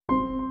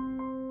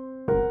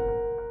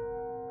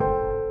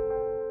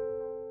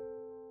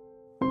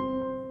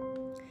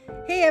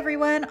Hey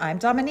everyone, I'm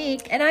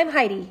Dominique. And I'm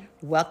Heidi.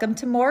 Welcome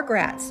to More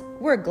Grats.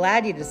 We're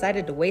glad you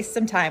decided to waste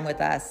some time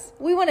with us.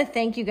 We want to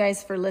thank you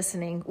guys for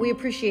listening. We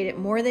appreciate it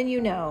more than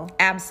you know.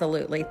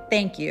 Absolutely.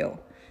 Thank you.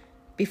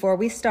 Before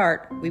we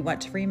start, we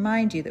want to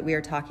remind you that we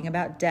are talking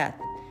about death.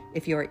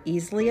 If you are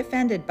easily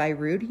offended by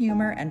rude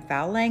humor and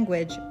foul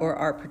language or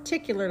are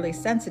particularly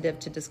sensitive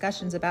to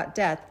discussions about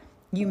death,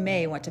 you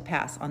may want to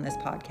pass on this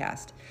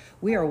podcast.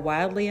 We are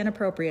wildly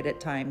inappropriate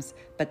at times,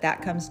 but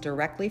that comes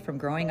directly from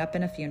growing up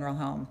in a funeral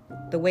home.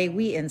 The way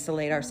we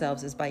insulate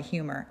ourselves is by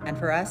humor, and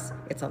for us,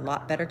 it's a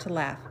lot better to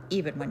laugh,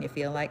 even when you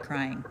feel like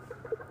crying.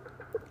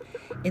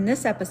 In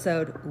this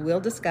episode,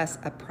 we'll discuss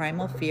a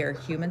primal fear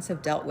humans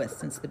have dealt with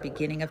since the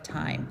beginning of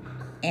time: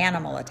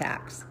 animal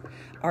attacks.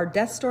 Our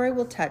death story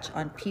will touch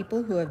on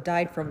people who have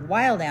died from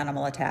wild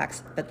animal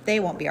attacks, but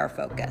they won't be our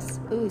focus.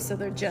 Ooh, so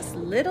they're just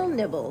little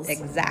nibbles.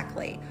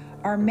 Exactly.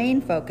 Our main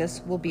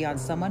focus will be on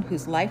someone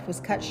whose life was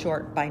cut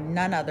short by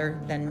none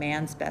other than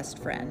man's best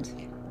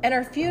friend. And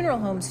our funeral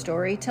home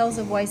story tells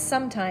of why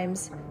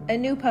sometimes a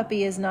new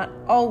puppy is not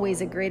always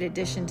a great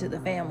addition to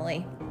the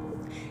family.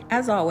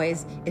 As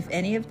always, if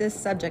any of this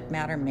subject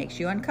matter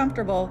makes you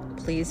uncomfortable,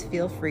 please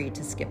feel free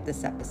to skip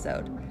this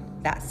episode.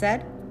 That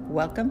said,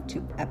 welcome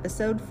to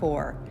episode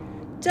 4.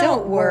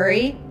 Don't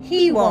worry,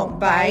 he won't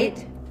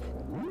bite.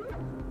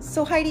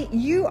 So Heidi,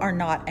 you are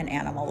not an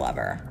animal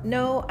lover.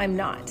 No, I'm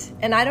not.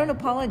 And I don't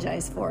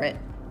apologize for it.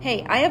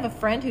 Hey, I have a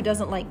friend who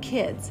doesn't like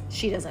kids.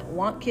 She doesn't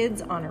want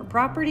kids on her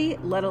property,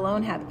 let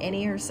alone have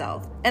any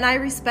herself. And I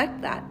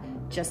respect that,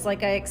 just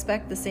like I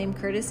expect the same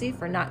courtesy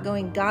for not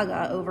going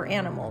gaga over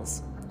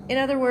animals. In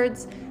other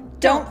words,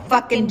 don't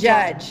fucking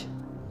judge.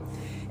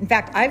 In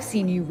fact, I've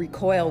seen you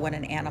recoil when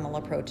an animal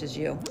approaches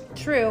you.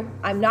 True.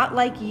 I'm not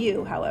like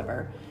you,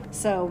 however.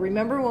 So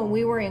remember when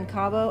we were in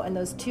Cabo and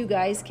those two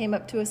guys came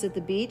up to us at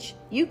the beach?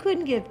 You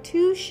couldn't give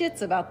two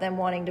shits about them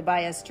wanting to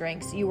buy us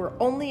drinks. You were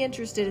only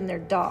interested in their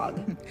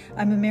dog.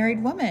 I'm a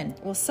married woman.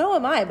 Well, so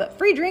am I, but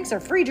free drinks are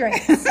free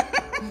drinks.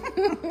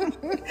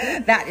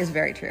 That is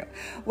very true.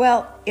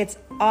 Well, it's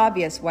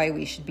obvious why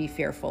we should be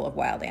fearful of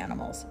wild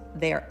animals.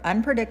 They are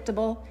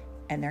unpredictable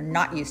and they're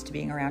not used to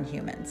being around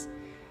humans.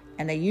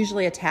 And they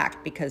usually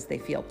attack because they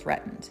feel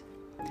threatened.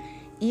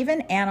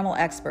 Even animal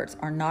experts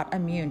are not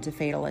immune to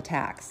fatal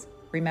attacks.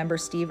 Remember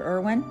Steve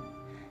Irwin?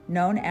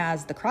 Known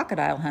as the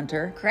crocodile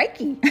hunter.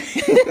 Crikey. I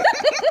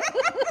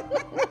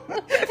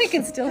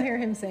can still hear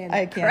him saying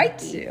I can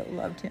crikey. Too.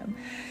 Loved him.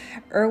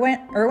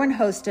 Irwin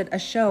hosted a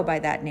show by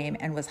that name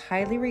and was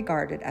highly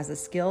regarded as a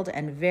skilled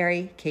and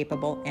very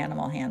capable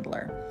animal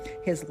handler.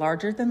 His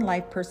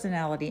larger-than-life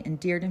personality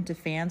endeared him to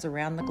fans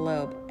around the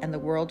globe, and the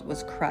world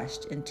was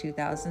crushed in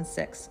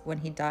 2006 when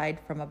he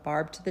died from a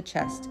barb to the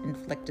chest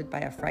inflicted by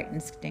a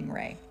frightened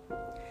stingray.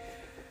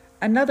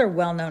 Another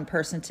well-known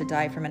person to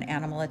die from an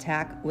animal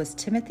attack was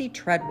Timothy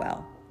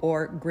Treadwell,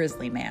 or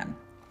Grizzly Man.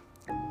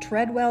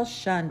 Treadwell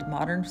shunned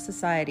modern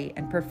society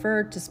and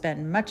preferred to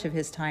spend much of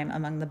his time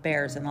among the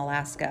bears in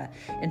Alaska.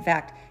 In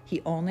fact,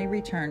 he only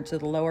returned to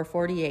the lower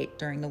 48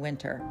 during the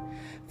winter.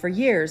 For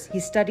years, he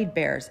studied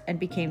bears and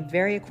became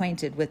very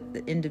acquainted with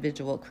the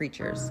individual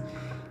creatures.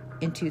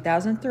 In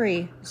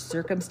 2003,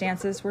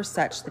 circumstances were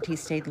such that he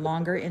stayed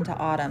longer into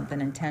autumn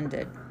than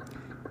intended.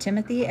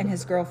 Timothy and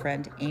his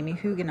girlfriend, Amy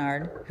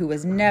Huguenard, who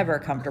was never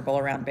comfortable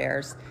around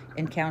bears,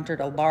 encountered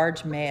a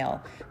large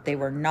male they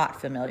were not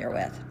familiar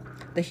with.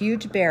 The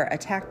huge bear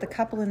attacked the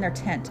couple in their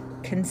tent,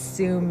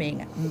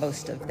 consuming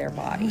most of their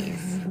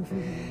bodies.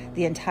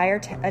 The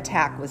entire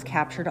attack was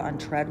captured on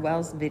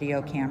Treadwell's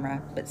video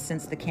camera, but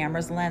since the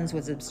camera's lens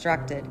was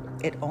obstructed,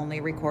 it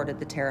only recorded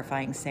the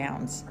terrifying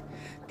sounds.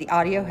 The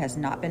audio has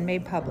not been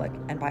made public,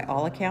 and by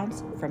all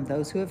accounts, from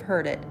those who have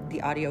heard it,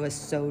 the audio is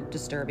so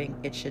disturbing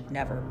it should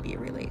never be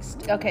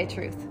released. Okay,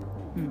 truth.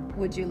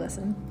 Would you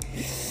listen?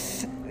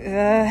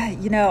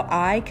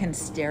 I can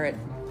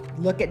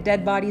look at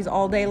dead bodies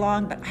all day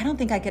long, but I don't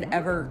think I could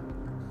ever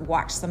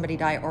watch somebody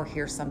die or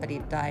hear somebody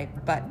die.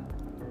 But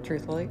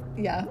truthfully,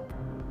 Yeah.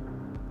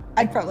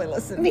 I'd probably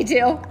listen. Me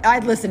too.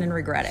 I'd listen and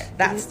regret it.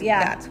 That's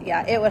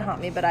it would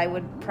haunt me, but I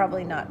would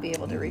probably not be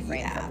able to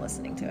refrain from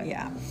listening to it.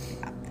 Yeah.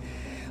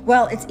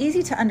 Well, it's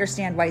easy to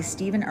understand why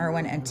Stephen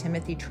Irwin and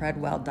Timothy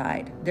Treadwell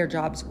died. Their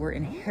jobs were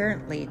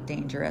inherently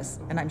dangerous,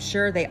 and I'm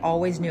sure they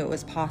always knew it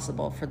was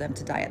possible for them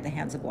to die at the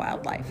hands of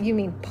wildlife. You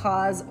mean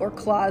paws or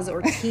claws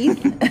or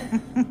teeth?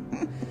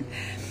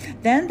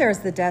 Then there's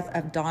the death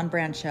of Dawn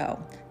Brancheau.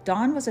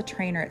 Dawn was a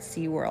trainer at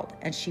SeaWorld,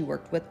 and she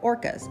worked with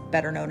orcas,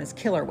 better known as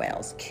killer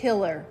whales.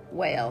 Killer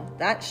whale.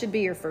 That should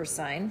be your first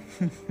sign.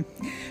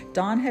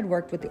 Dawn had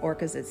worked with the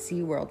orcas at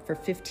SeaWorld for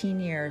 15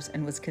 years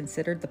and was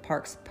considered the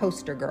park's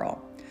poster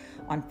girl.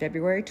 On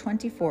February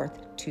 24th,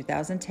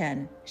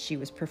 2010, she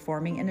was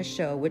performing in a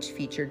show which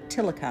featured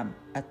Tilikum,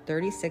 a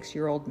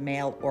 36-year-old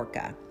male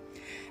orca.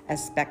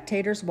 As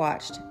spectators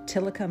watched,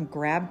 Tilikum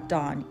grabbed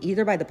Dawn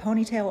either by the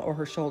ponytail or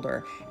her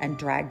shoulder and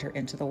dragged her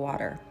into the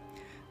water.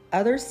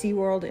 Other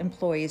SeaWorld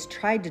employees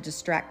tried to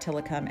distract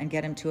Tilikum and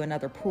get him to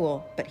another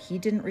pool, but he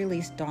didn't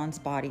release Don's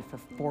body for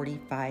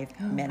 45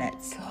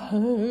 minutes.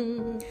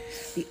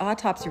 The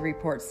autopsy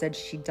report said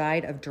she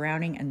died of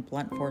drowning and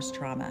blunt force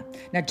trauma.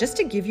 Now, just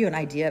to give you an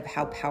idea of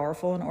how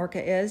powerful an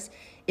orca is,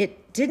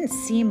 it didn't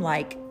seem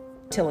like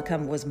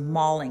Tilikum was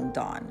mauling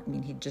Dawn. I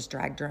mean, he just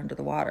dragged her under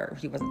the water.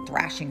 He wasn't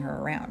thrashing her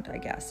around, I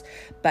guess.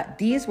 But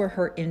these were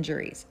her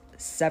injuries: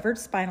 severed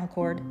spinal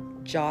cord,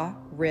 jaw,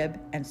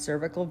 rib, and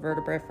cervical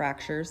vertebra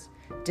fractures,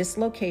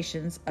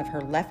 dislocations of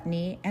her left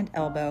knee and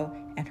elbow,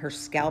 and her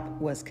scalp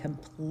was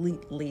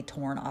completely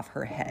torn off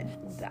her head.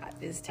 That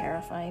is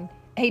terrifying.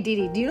 Hey, Dee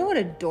Dee, do you know what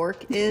a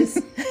dork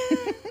is?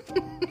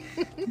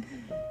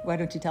 Why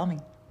don't you tell me?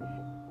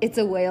 It's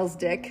a whale's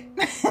dick.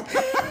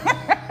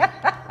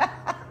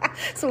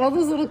 So all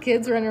those little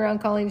kids running around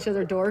calling each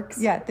other dorks?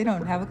 Yeah, they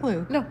don't have a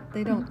clue. No,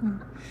 they don't. Mm-hmm.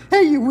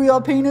 Hey, you whale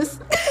penis.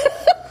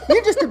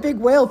 You're just a big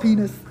whale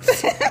penis.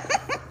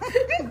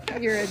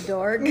 You're a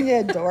dork.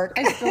 Yeah, dork.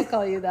 I still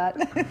call you that.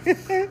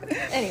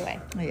 Anyway.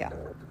 Yeah.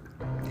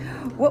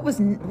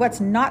 What's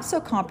not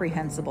so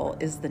comprehensible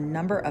is the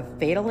number of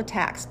fatal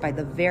attacks by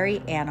the very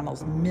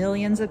animals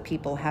millions of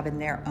people have in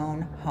their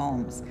own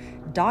homes.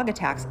 Dog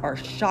attacks are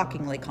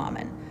shockingly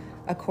common.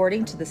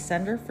 According to the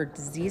Center for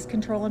Disease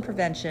Control and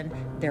Prevention,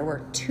 there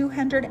were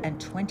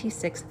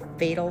 226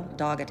 fatal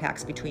dog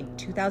attacks between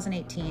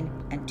 2018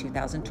 and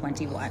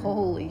 2021.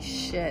 Holy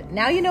shit.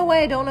 Now you know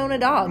why I don't own a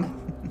dog.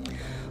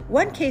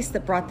 One case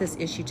that brought this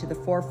issue to the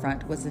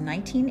forefront was the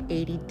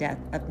 1980 death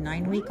of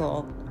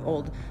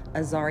 9-week-old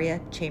Azaria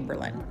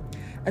Chamberlain.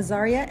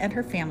 Azaria and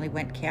her family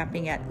went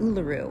camping at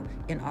Uluru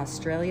in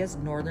Australia's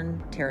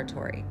Northern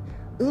Territory.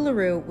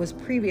 Uluru was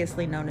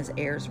previously known as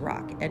Ayers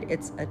Rock, and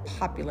it's a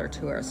popular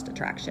tourist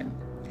attraction.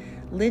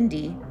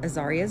 Lindy,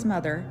 Azaria's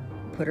mother,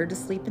 put her to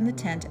sleep in the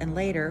tent, and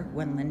later,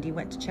 when Lindy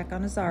went to check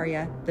on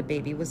Azaria, the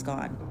baby was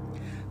gone.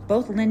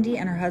 Both Lindy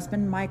and her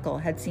husband Michael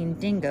had seen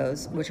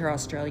dingoes, which are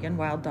Australian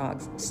wild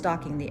dogs,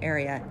 stalking the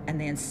area,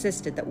 and they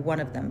insisted that one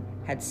of them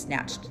had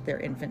snatched their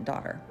infant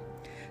daughter.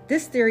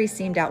 This theory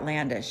seemed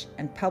outlandish,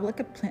 and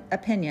public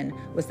opinion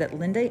was that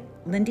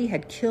Lindy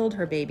had killed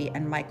her baby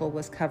and Michael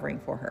was covering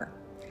for her.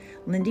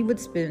 Lindy would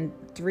spend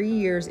 3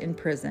 years in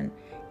prison,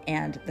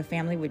 and the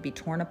family would be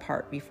torn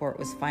apart before it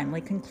was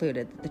finally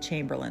concluded that the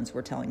Chamberlains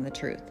were telling the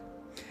truth.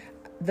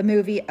 The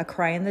movie A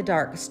Cry in the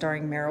Dark,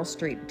 starring Meryl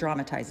Streep,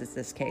 dramatizes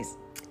this case.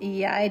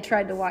 Yeah, I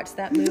tried to watch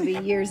that movie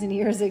years and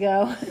years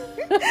ago.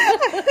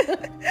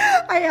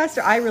 I asked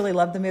her, I really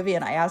loved the movie,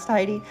 and I asked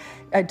Heidi,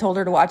 I told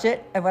her to watch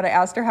it, and when I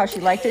asked her how she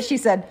liked it, she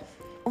said,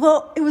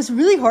 well, it was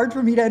really hard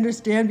for me to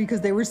understand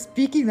because they were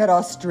speaking that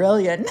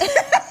Australian.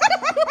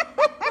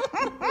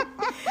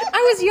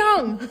 I was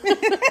young.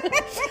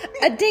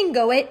 A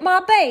dingo ate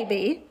my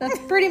baby. That's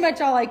pretty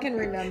much all I can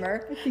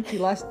remember. I think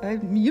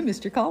you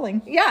missed your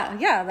calling. Yeah,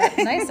 that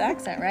nice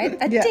accent, right?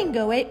 A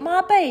dingo ate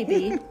my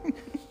baby.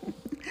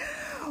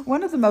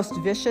 One of the most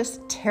vicious,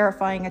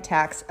 terrifying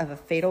attacks of a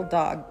fatal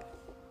dog,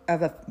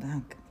 Hold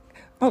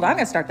on, I'm going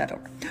to start that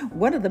over.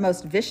 One of the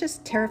most vicious,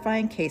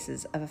 terrifying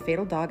cases of a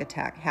fatal dog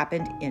attack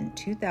happened in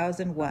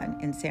 2001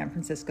 in San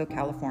Francisco,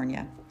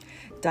 California.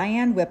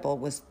 Diane Whipple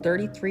was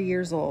 33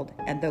 years old,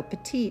 and though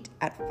petite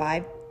at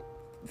 5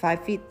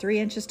 feet 3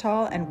 inches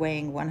tall and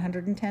weighing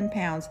 110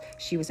 pounds,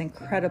 she was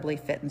incredibly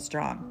fit and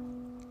strong.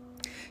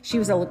 She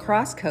was a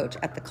lacrosse coach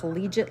at the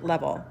collegiate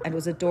level and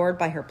was adored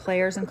by her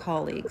players and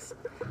colleagues.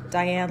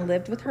 Diane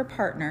lived with her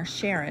partner,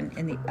 Sharon,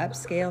 in the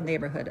upscale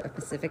neighborhood of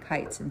Pacific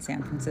Heights in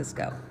San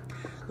Francisco.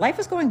 Life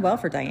was going well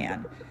for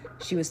Diane.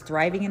 She was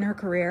thriving in her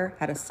career,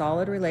 had a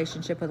solid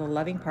relationship with a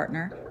loving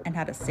partner, and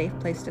had a safe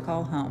place to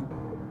call home.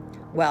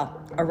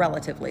 Well, a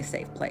relatively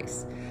safe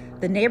place.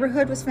 The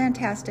neighborhood was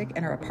fantastic,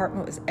 and her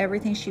apartment was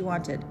everything she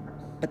wanted.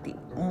 But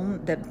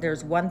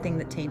there's one thing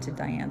that tainted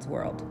Diane's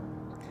world.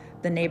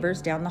 The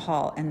neighbors down the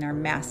hall and their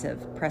massive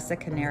Presa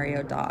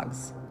Canario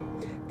dogs.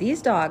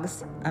 These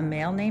dogs, a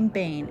male named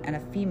Bane and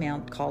a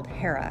female called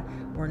Hera,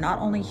 were not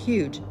only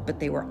huge, but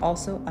they were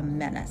also a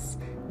menace.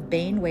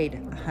 Bane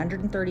weighed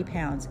 130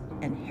 pounds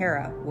and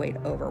Hera weighed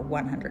over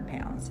 100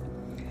 pounds.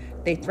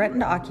 They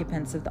threatened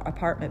occupants of the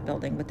apartment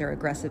building with their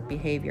aggressive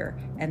behavior,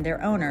 and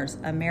their owners,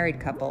 a married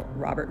couple,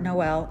 Robert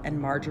Noel and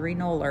Marjorie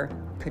Knoller,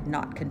 could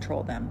not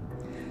control them.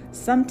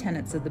 Some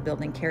tenants of the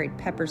building carried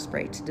pepper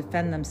spray to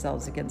defend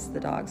themselves against the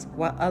dogs,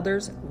 while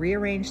others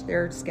rearranged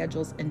their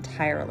schedules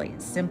entirely,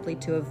 simply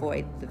to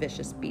avoid the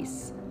vicious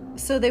beasts.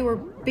 So they were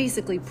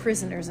basically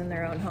prisoners in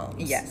their own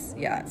homes. Yes,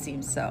 it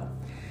seems so.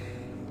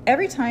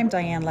 Every time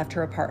Diane left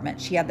her apartment,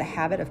 she had the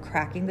habit of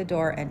cracking the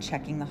door and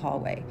checking the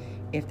hallway.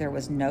 If there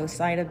was no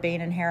sign of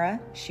Bane and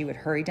Hera, she would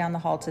hurry down the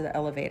hall to the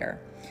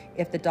elevator.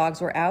 If the dogs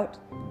were out,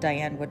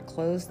 Diane would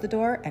close the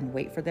door and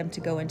wait for them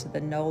to go into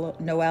the Noel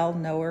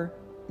Knoller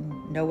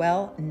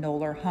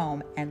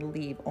home and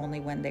leave only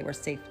when they were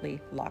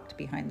safely locked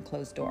behind the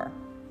closed door.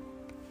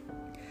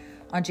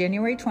 On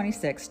January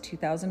 26,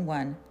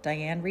 2001,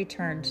 Diane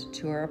returned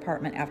to her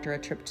apartment after a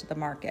trip to the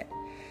market.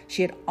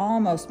 She had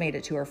almost made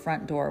it to her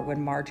front door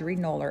when Marjorie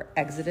Knoller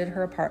exited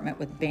her apartment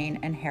with Bane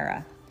and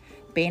Hera.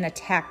 Bane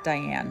attacked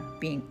Diane,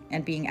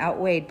 being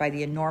outweighed by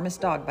the enormous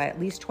dog by at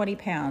least 20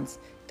 pounds.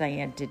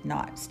 Diane did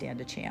not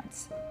stand a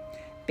chance.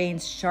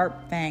 Bane's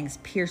sharp fangs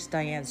pierced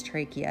Diane's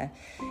trachea,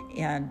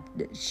 and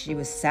she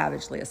was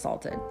savagely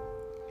assaulted.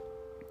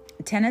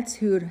 Tenants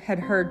who had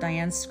heard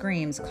Diane's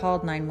screams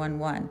called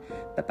 911,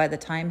 but by the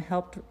time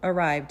help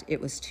arrived,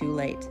 it was too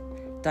late.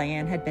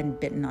 Diane had been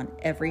bitten on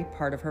every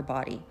part of her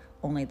body.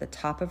 Only the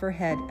top of her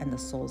head and the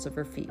soles of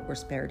her feet were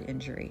spared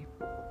injury.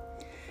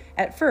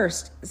 At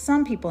first,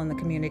 some people in the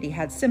community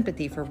had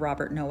sympathy for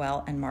Robert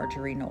Noel and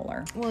Marjorie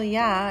Knoller. Well,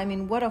 yeah, I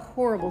mean, what a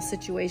horrible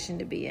situation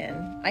to be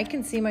in. I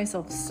can see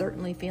myself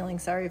certainly feeling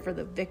sorry for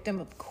the victim,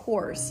 of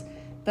course,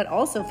 but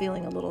also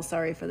feeling a little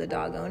sorry for the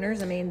dog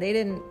owners. I mean, they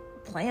didn't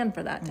plan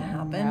for that to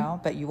happen. No,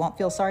 but you won't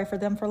feel sorry for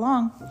them for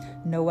long.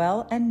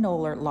 Noel and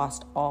Knoller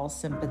lost all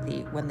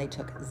sympathy when they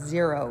took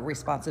zero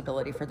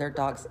responsibility for their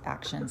dog's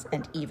actions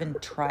and even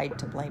tried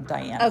to blame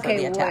Diane for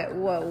the attack. Okay,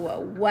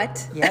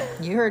 what? Yep,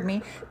 you heard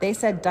me. They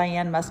said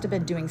Diane must have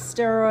been doing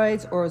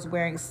steroids or was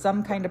wearing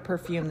some kind of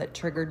perfume that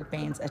triggered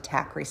Bane's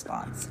attack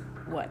response.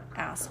 What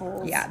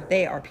assholes. Yeah,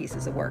 they are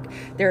pieces of work.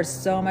 There's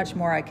so much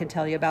more I could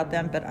tell you about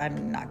them, but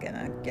I'm not going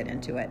to get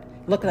into it.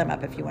 Look them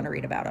up if you want to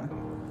read about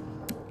them.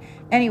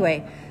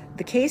 Anyway,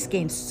 the case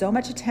gained so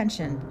much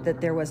attention that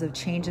there was a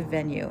change of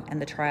venue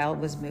and the trial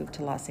was moved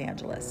to Los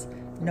Angeles.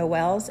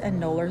 Noel's and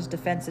Knoller's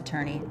defense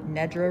attorney,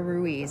 Nedra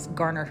Ruiz,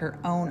 garnered her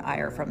own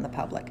ire from the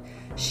public.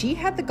 She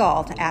had the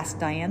gall to ask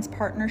Diane's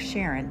partner,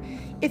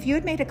 Sharon, if you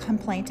had made a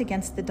complaint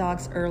against the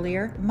dogs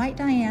earlier, might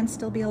Diane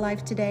still be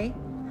alive today?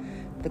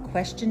 The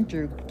question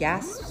drew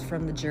gasps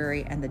from the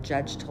jury, and the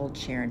judge told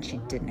Sharon she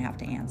didn't have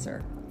to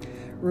answer.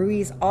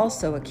 Ruiz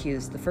also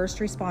accused the first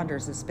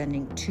responders of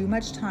spending too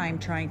much time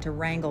trying to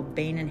wrangle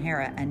Bane and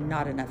Hara and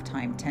not enough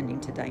time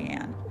tending to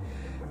Diane.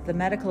 The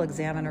medical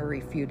examiner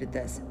refuted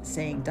this,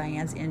 saying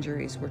Diane's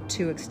injuries were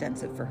too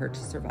extensive for her to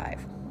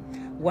survive.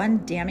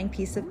 One damning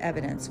piece of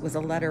evidence was a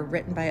letter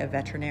written by a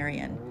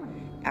veterinarian.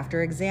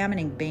 After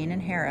examining Bane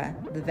and Hara,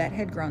 the vet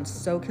had grown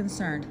so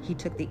concerned he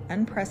took the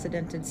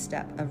unprecedented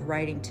step of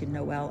writing to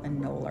Noel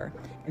and Knoller,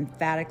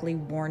 emphatically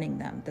warning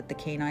them that the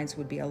canines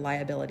would be a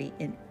liability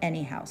in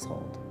any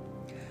household.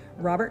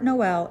 Robert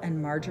Noel and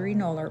Marjorie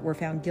Knoller were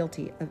found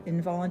guilty of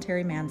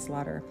involuntary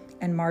manslaughter,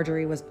 and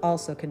Marjorie was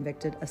also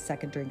convicted of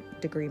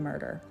second-degree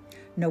murder.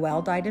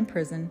 Noel died in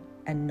prison,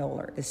 and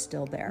Knoller is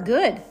still there.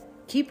 Good.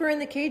 Keep her in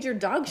the cage your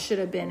dog should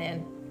have been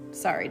in.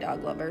 Sorry,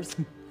 dog lovers.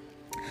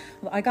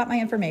 Well, I got my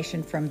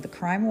information from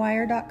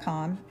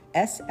thecrimewire.com,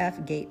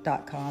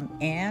 sfgate.com,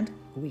 and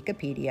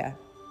Wikipedia.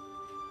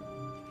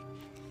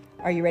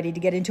 Are you ready to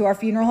get into our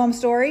funeral home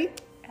story?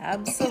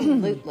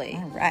 Absolutely.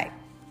 All right.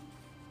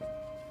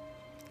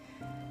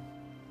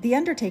 The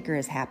undertaker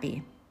is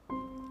happy.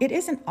 It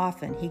isn't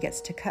often he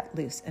gets to cut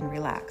loose and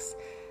relax,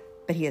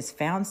 but he has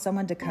found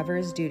someone to cover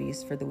his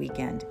duties for the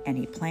weekend, and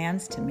he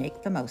plans to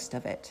make the most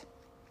of it.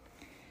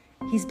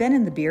 He's been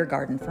in the beer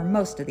garden for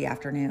most of the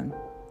afternoon.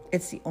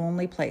 It's the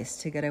only place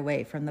to get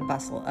away from the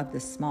bustle of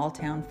this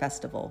small-town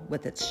festival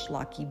with its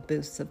schlocky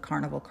booths of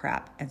carnival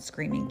crap and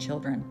screaming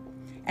children.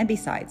 And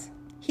besides,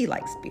 he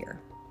likes beer.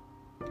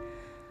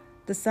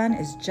 The sun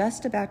is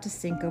just about to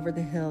sink over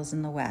the hills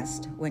in the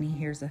west when he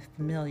hears a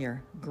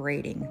familiar,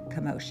 grating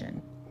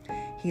commotion.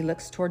 He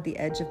looks toward the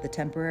edge of the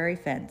temporary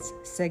fence,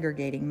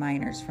 segregating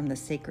minors from the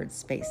sacred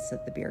space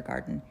of the beer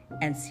garden,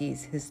 and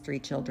sees his 3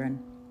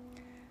 children.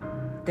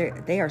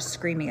 They are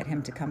screaming at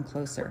him to come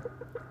closer.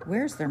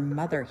 Where's their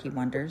mother, he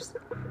wonders.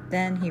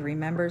 Then he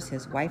remembers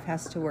his wife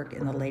has to work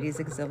in the ladies'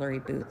 auxiliary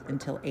booth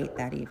until 8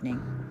 that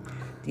evening.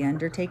 The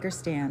undertaker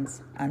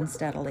stands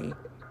unsteadily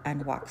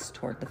and walks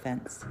toward the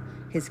fence.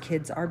 His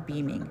kids are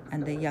beaming,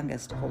 and the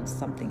youngest holds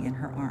something in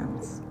her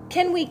arms.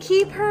 Can we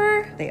keep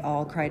her? They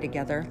all cry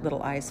together,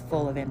 little eyes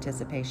full of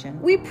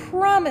anticipation. We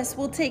promise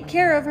we'll take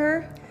care of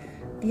her.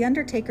 The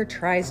undertaker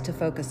tries to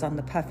focus on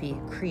the puffy,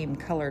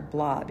 cream-colored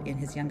blob in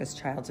his youngest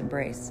child's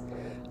embrace.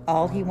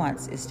 All he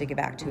wants is to get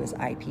back to his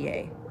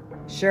IPA.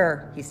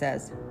 Sure, he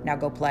says. Now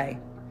go play.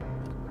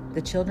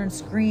 The children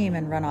scream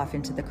and run off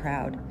into the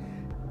crowd.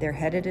 They're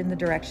headed in the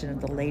direction of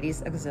the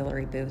ladies'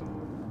 auxiliary booth.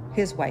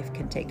 His wife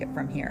can take it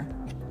from here.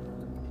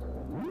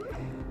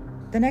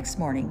 The next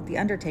morning, the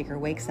undertaker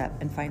wakes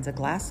up and finds a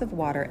glass of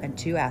water and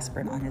 2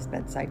 aspirin on his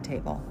bedside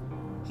table.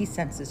 He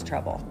senses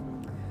trouble.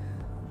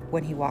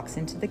 When he walks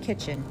into the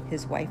kitchen,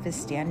 his wife is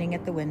standing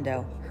at the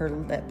window, her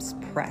lips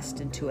pressed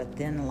into a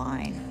thin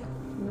line.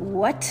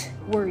 What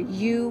were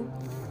you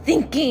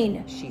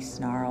thinking? She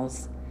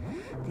snarls.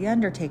 The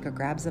undertaker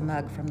grabs a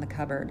mug from the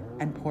cupboard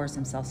and pours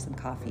himself some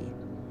coffee.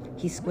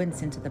 He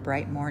squints into the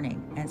bright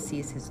morning and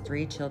sees his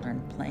 3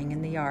 children playing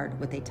in the yard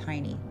with a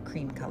tiny,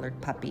 cream-colored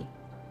puppy.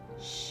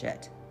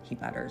 Shit, he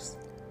mutters.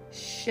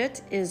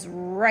 Shit is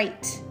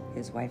right,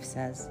 his wife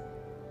says.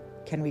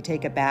 Can we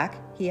take it back?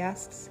 He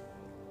asks.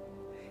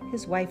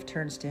 His wife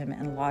turns to him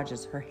and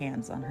lodges her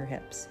hands on her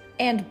hips.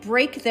 And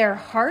break their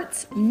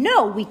hearts?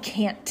 No, we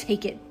can't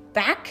take it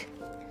back.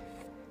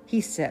 He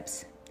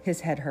sips.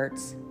 His head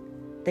hurts.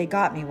 They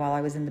got me while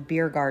I was in the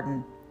beer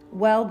garden.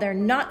 Well, they're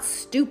not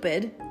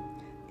stupid.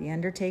 The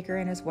Undertaker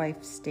and his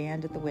wife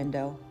stand at the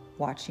window,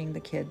 watching the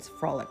kids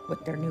frolic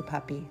with their new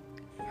puppy.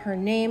 Her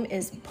name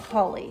is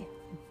Polly.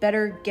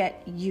 Better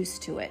get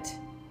used to it.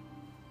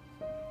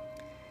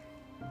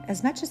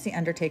 As much as the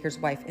Undertaker's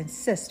wife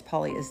insists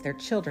Polly is their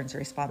children's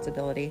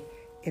responsibility,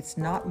 it's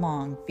not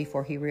long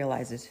before he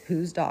realizes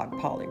whose dog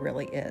Polly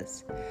really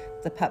is.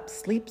 The pup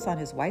sleeps on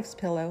his wife's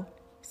pillow,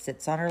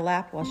 sits on her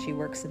lap while she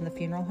works in the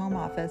funeral home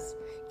office,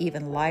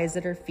 even lies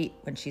at her feet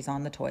when she's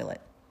on the toilet.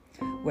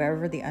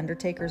 Wherever the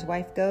Undertaker's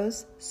wife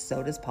goes,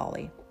 so does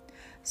Polly.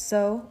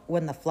 So,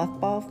 when the fluff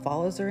ball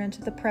follows her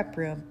into the prep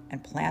room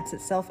and plants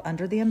itself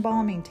under the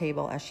embalming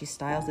table as she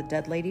styles a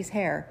dead lady's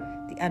hair,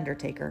 the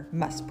Undertaker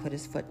must put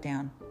his foot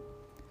down.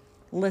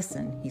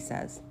 "Listen," he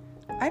says,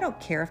 "I don't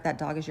care if that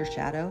dog is your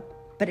shadow,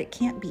 but it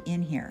can't be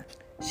in here."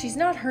 She's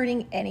not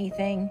hurting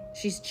anything.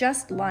 She's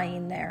just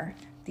lying there.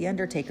 The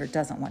Undertaker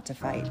doesn't want to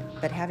fight,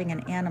 but having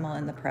an animal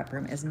in the prep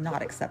room is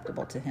not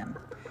acceptable to him.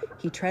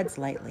 He treads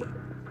lightly.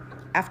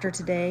 "After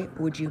today,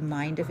 would you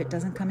mind if it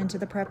doesn't come into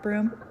the prep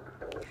room?"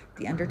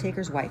 The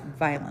Undertaker's wife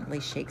violently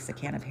shakes a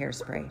can of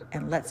hairspray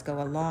and lets go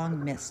a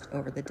long mist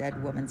over the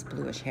dead woman's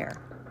bluish hair.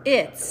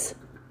 Its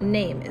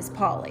name is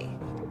Polly.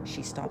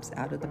 She stomps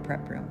out of the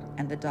prep room,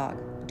 and the dog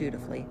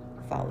dutifully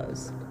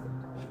follows.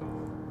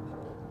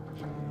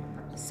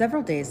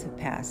 Several days have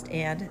passed,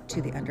 and,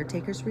 to the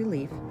Undertaker's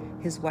relief,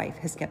 his wife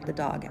has kept the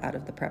dog out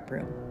of the prep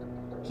room.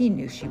 He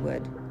knew she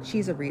would.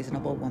 She's a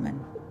reasonable woman.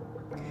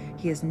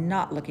 He is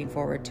not looking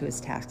forward to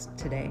his task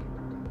today.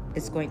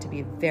 It's going to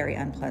be very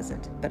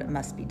unpleasant, but it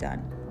must be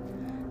done.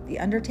 The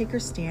Undertaker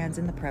stands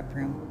in the prep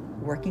room,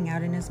 working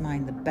out in his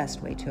mind the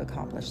best way to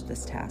accomplish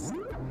this task.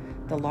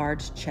 The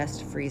large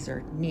chest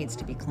freezer needs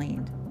to be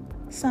cleaned.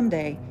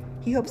 Someday,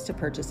 he hopes to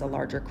purchase a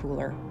larger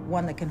cooler,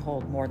 one that can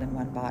hold more than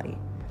one body.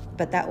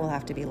 But that will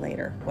have to be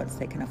later, once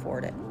they can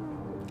afford it.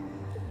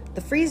 The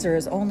freezer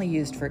is only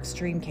used for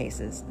extreme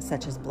cases,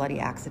 such as bloody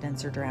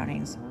accidents or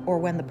drownings, or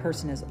when the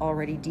person is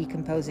already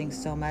decomposing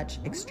so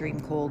much extreme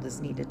cold is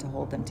needed to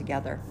hold them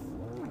together.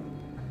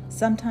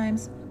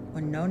 Sometimes,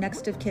 when no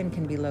next of kin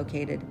can be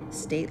located,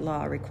 state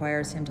law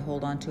requires him to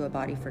hold on to a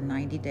body for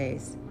 90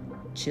 days.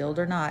 Chilled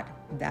or not,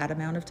 that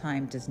amount of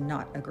time does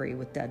not agree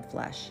with dead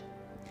flesh.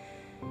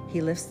 He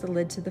lifts the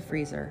lid to the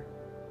freezer.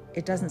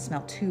 It doesn't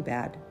smell too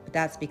bad, but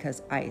that's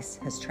because ice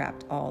has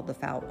trapped all the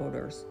foul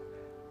odors.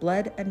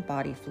 Blood and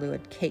body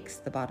fluid cakes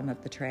the bottom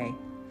of the tray.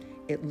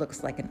 It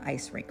looks like an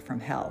ice rink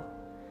from hell.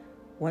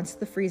 Once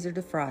the freezer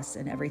defrosts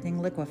and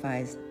everything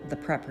liquefies, the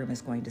prep room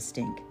is going to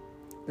stink.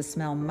 The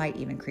smell might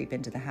even creep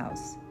into the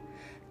house.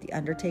 The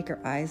Undertaker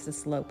eyes the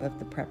slope of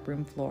the prep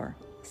room floor,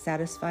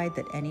 satisfied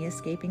that any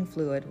escaping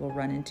fluid will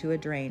run into a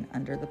drain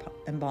under the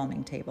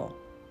embalming table.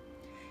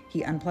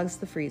 He unplugs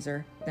the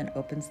freezer, then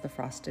opens the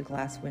frosted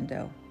glass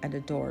window and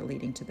a door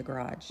leading to the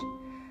garage.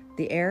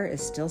 The air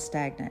is still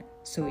stagnant,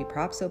 so he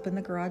props open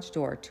the garage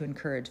door to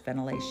encourage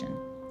ventilation.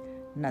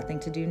 Nothing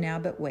to do now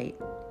but wait.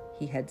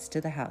 He heads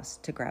to the house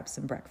to grab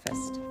some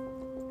breakfast.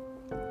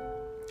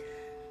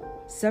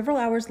 Several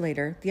hours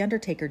later, the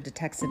Undertaker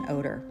detects an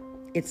odor.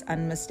 It's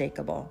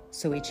unmistakable,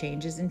 so he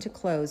changes into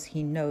clothes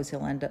he knows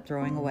he'll end up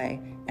throwing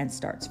away and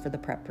starts for the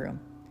prep room.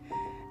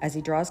 As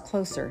he draws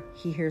closer,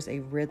 he hears a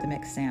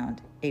rhythmic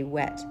sound, a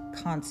wet,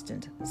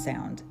 constant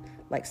sound,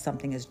 like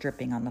something is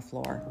dripping on the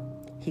floor.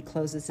 He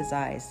closes his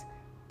eyes.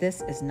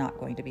 This is not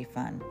going to be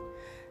fun.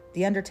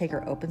 The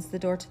Undertaker opens the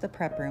door to the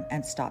prep room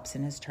and stops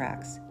in his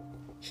tracks.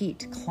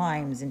 Heat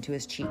climbs into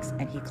his cheeks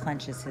and he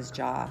clenches his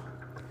jaw.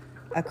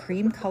 A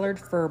cream-colored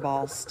fur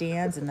ball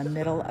stands in the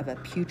middle of a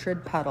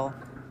putrid puddle,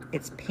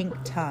 its pink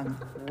tongue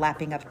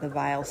lapping up the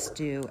vile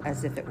stew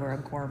as if it were a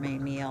gourmet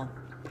meal.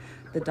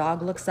 The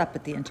dog looks up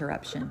at the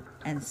interruption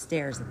and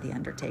stares at the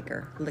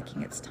Undertaker,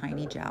 licking its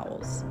tiny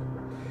jowls.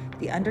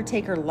 The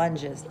Undertaker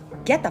lunges.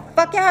 "Get the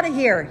fuck out of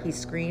here!" he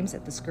screams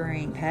at the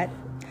scurrying pet.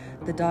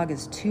 The dog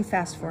is too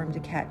fast for him to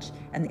catch,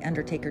 and the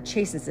Undertaker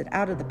chases it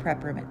out of the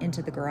prep room and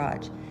into the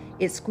garage.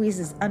 It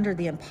squeezes under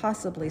the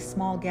impossibly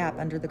small gap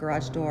under the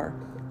garage door.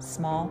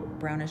 Small,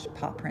 brownish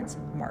paw prints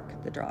mark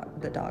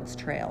the dog's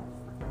trail.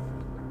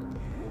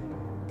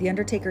 The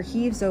Undertaker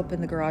heaves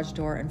open the garage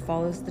door and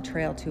follows the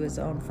trail to his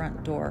own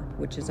front door,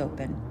 which is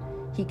open.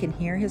 He can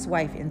hear his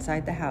wife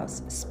inside the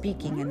house,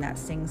 speaking in that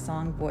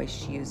sing-song voice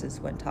she uses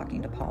when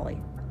talking to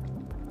Polly.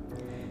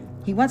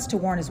 He wants to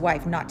warn his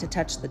wife not to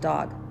touch the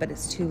dog, but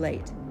it's too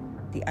late.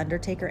 The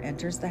Undertaker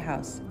enters the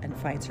house and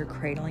finds her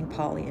cradling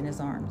Polly in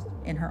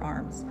her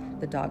arms,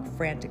 the dog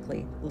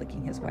frantically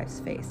licking his wife's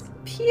face.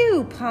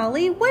 "Phew,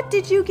 Polly, what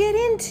did you get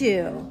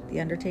into?"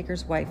 The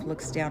Undertaker's wife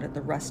looks down at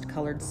the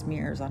rust-colored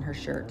smears on her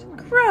shirt.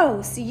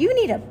 "Gross, you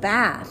need a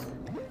bath."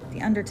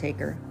 The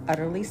Undertaker,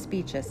 utterly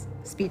speechless,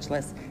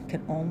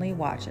 can only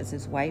watch as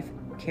his wife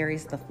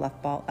carries the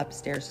fluff ball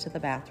upstairs to the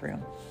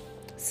bathroom.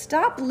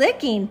 "Stop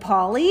licking,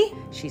 Polly,"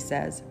 she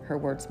says, her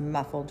words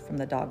muffled from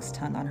the dog's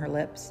tongue on her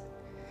lips.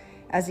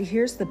 As he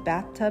hears the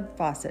bathtub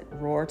faucet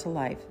roar to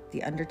life,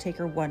 the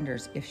Undertaker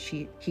wonders if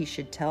he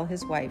should tell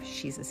his wife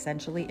she's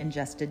essentially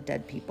ingested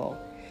dead people.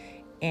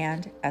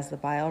 And as the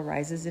bile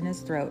rises in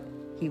his throat,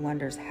 He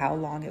wonders how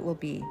long it will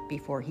be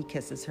before he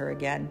kisses her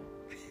again.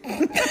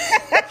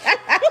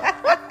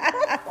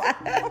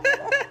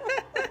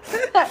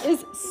 That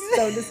is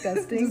so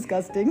disgusting.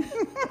 Disgusting.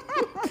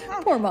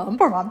 Poor mom.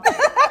 Poor mom.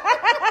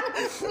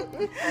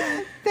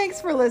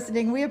 Thanks for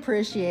listening. We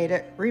appreciate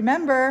it.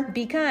 Remember,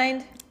 Be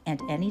kind.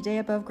 and any day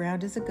above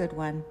ground is a good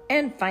one.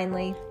 And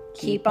finally,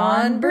 keep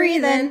on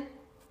breathing.